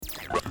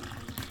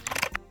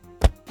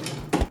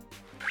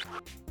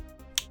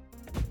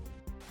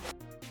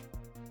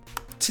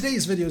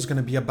Today's video is going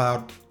to be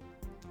about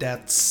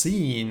that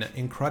scene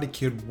in Karate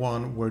Kid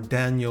 1 where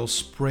Daniel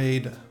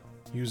sprayed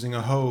using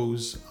a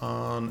hose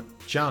on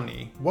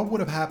Johnny. What would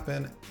have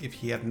happened if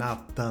he had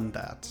not done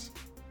that?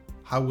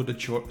 How would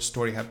the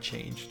story have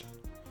changed?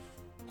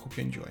 Hope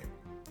you enjoy.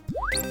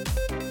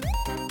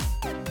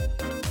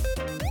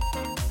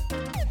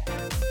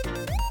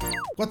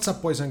 What's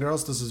up, boys and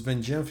girls? This is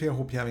Vin Jim here.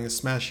 Hope you're having a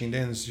smashing day,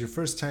 and this is your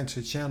first time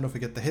to the channel. Don't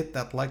forget to hit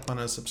that like button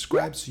and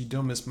subscribe so you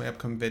don't miss my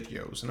upcoming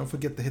videos. And don't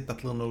forget to hit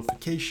that little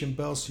notification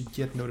bell so you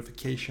get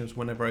notifications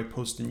whenever I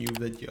post a new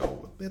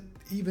video. But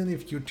even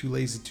if you're too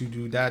lazy to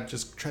do that,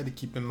 just try to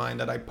keep in mind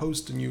that I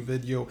post a new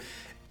video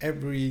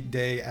every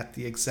day at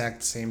the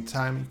exact same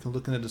time. You can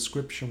look in the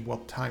description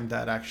what time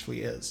that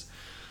actually is.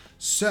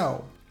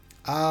 So,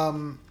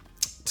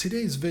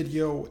 today's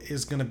video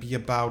is going to be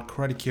about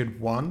Karate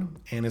Kid 1,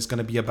 and it's going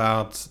to be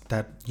about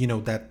that,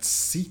 that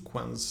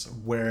sequence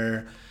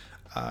where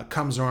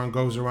comes around,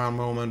 goes around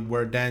moment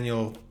where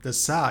Daniel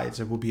decides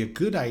it would be a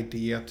good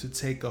idea to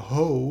take a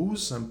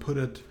hose and put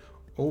it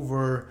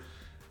over,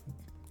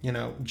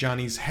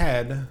 Johnny's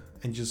head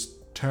and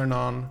just turn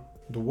on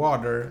the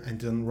water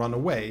and then run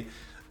away.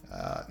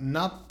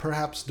 Not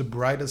perhaps the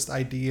brightest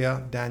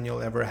idea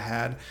Daniel ever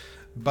had,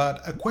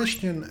 but a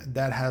question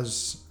that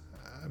has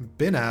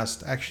been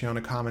asked actually on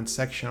the comment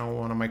section on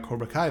one of my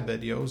Cobra Kai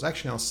videos,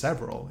 actually on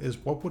several, is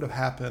what would have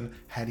happened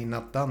had he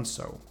not done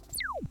so.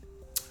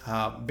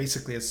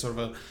 Basically, it's sort of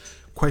a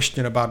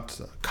question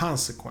about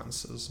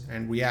consequences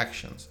and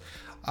reactions.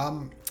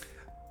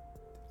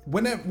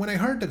 When I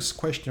heard this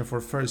question for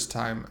the first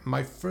time,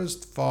 my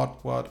first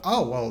thought was,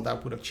 oh, well,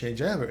 that would have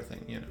changed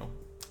everything,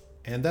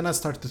 And then I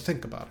started to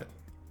think about it.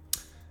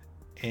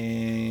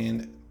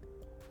 And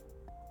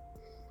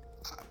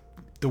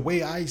the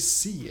way I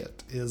see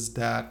it is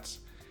that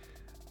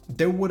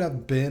there would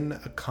have been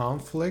a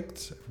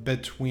conflict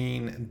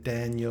between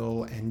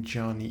Daniel and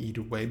Johnny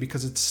either way,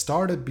 because it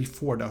started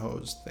before the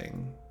hose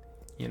thing,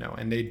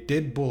 and they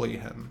did bully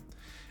him.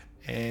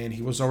 And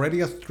he was already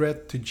a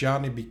threat to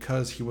Johnny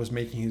because he was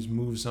making his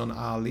moves on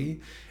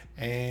Ali,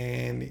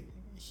 and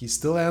he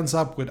still ends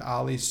up with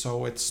Ali,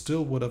 so it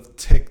still would have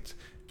ticked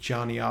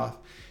Johnny off.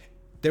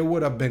 There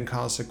would have been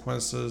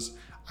consequences.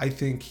 I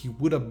think he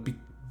would have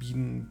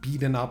been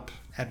beaten up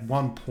at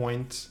one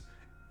point.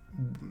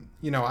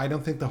 I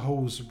don't think the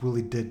hose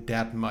really did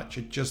that much.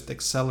 It just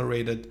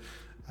accelerated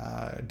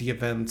the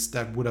events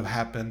that would have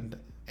happened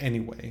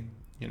anyway.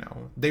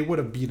 They would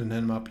have beaten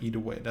him up either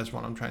way. That's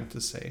what I'm trying to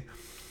say.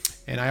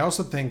 And I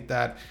also think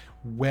that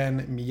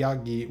when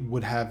Miyagi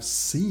would have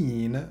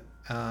seen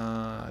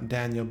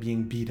Daniel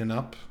being beaten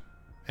up,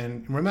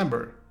 and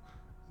remember,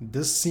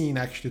 this scene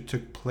actually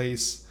took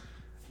place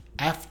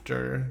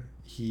after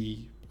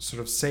he sort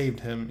of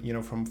saved him,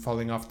 from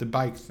falling off the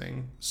bike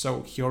thing.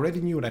 So he already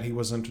knew that he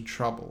was into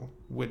trouble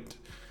with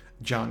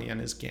Johnny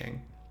and his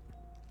gang.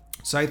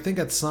 So I think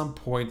at some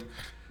point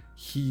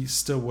he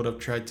still would have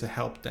tried to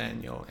help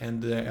Daniel,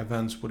 and the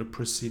events would have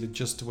proceeded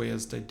just the way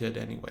as they did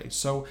anyway.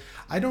 So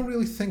I don't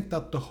really think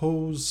that the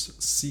hose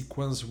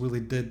sequence really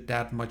did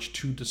that much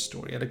to the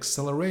story. It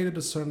accelerated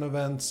a certain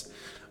events,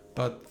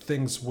 but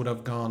things would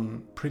have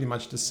gone pretty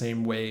much the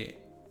same way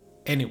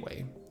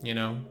anyway.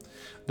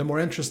 The more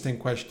interesting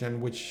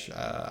question, which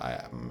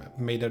I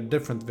made a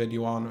different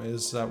video on,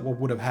 is what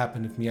would have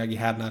happened if Miyagi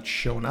had not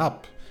shown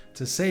up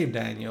to save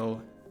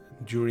Daniel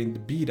during the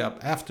beat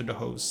up after the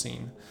hose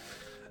scene.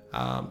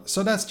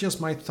 So that's just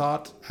my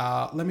thought.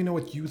 Let me know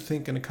what you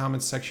think in the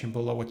comment section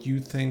below, what you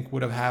think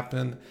would have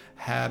happened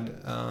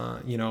had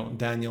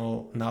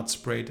Daniel not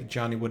sprayed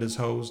Johnny with his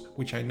hose,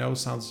 which I know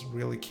sounds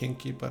really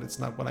kinky, but it's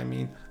not what I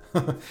mean.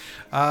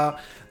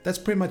 That's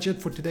pretty much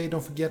it for today.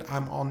 Don't forget,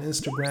 I'm on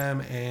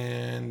Instagram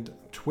and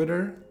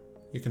Twitter.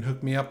 You can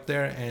hook me up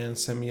there and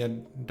send me a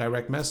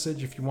direct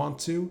message if you want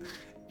to,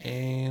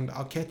 and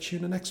I'll catch you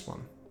in the next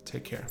one.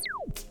 Take care.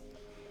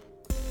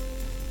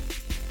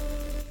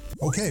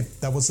 Okay,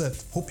 that was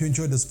it. Hope you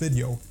enjoyed this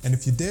video, and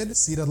if you did,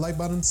 see that like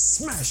button,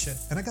 smash it.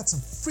 And I got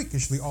some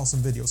freakishly awesome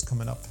videos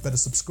coming up. Better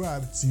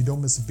subscribe so you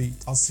don't miss a beat.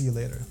 I'll see you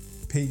later.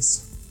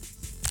 Peace.